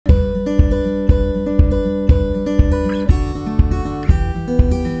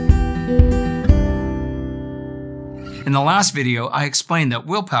In the last video, I explained that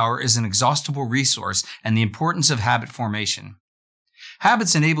willpower is an inexhaustible resource and the importance of habit formation.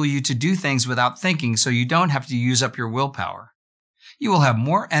 Habits enable you to do things without thinking so you don't have to use up your willpower. You will have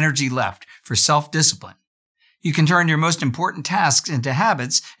more energy left for self-discipline. You can turn your most important tasks into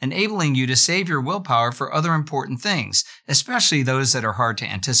habits, enabling you to save your willpower for other important things, especially those that are hard to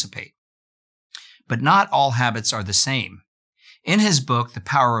anticipate. But not all habits are the same. In his book, The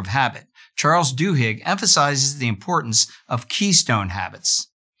Power of Habit, Charles Duhigg emphasizes the importance of keystone habits.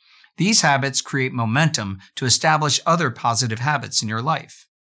 These habits create momentum to establish other positive habits in your life.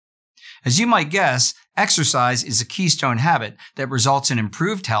 As you might guess, exercise is a keystone habit that results in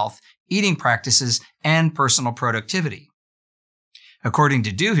improved health, eating practices, and personal productivity. According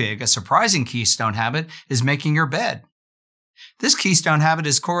to Duhigg, a surprising keystone habit is making your bed. This keystone habit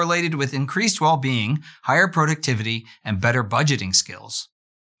is correlated with increased well-being, higher productivity, and better budgeting skills.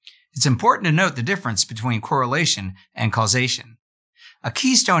 It's important to note the difference between correlation and causation. A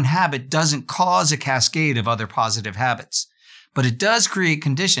keystone habit doesn't cause a cascade of other positive habits, but it does create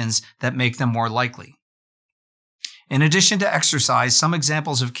conditions that make them more likely. In addition to exercise, some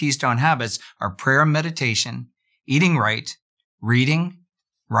examples of keystone habits are prayer and meditation, eating right, reading,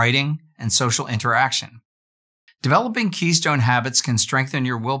 writing, and social interaction. Developing keystone habits can strengthen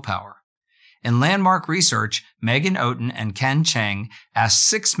your willpower. In landmark research, Megan Oten and Ken Cheng asked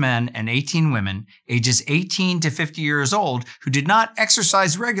 6 men and 18 women, ages 18 to 50 years old, who did not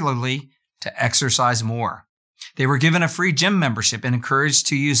exercise regularly, to exercise more. They were given a free gym membership and encouraged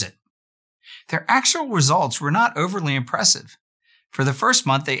to use it. Their actual results were not overly impressive. For the first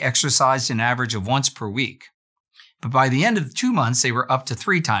month, they exercised an average of once per week. But by the end of 2 months, they were up to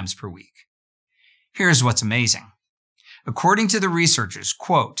 3 times per week. Here's what's amazing. According to the researchers,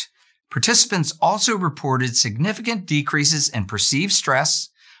 quote, participants also reported significant decreases in perceived stress,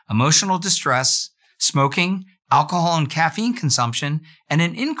 emotional distress, smoking, alcohol and caffeine consumption, and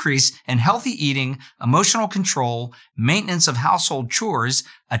an increase in healthy eating, emotional control, maintenance of household chores,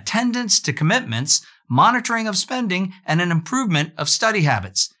 attendance to commitments, monitoring of spending, and an improvement of study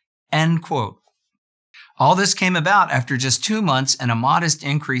habits. End quote. All this came about after just 2 months and a modest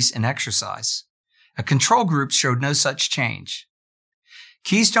increase in exercise. A control group showed no such change.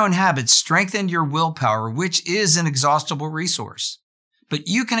 Keystone habits strengthen your willpower, which is an inexhaustible resource. But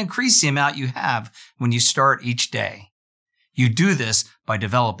you can increase the amount you have when you start each day. You do this by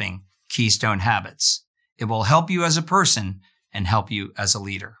developing keystone habits. It will help you as a person and help you as a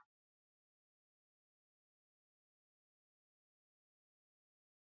leader.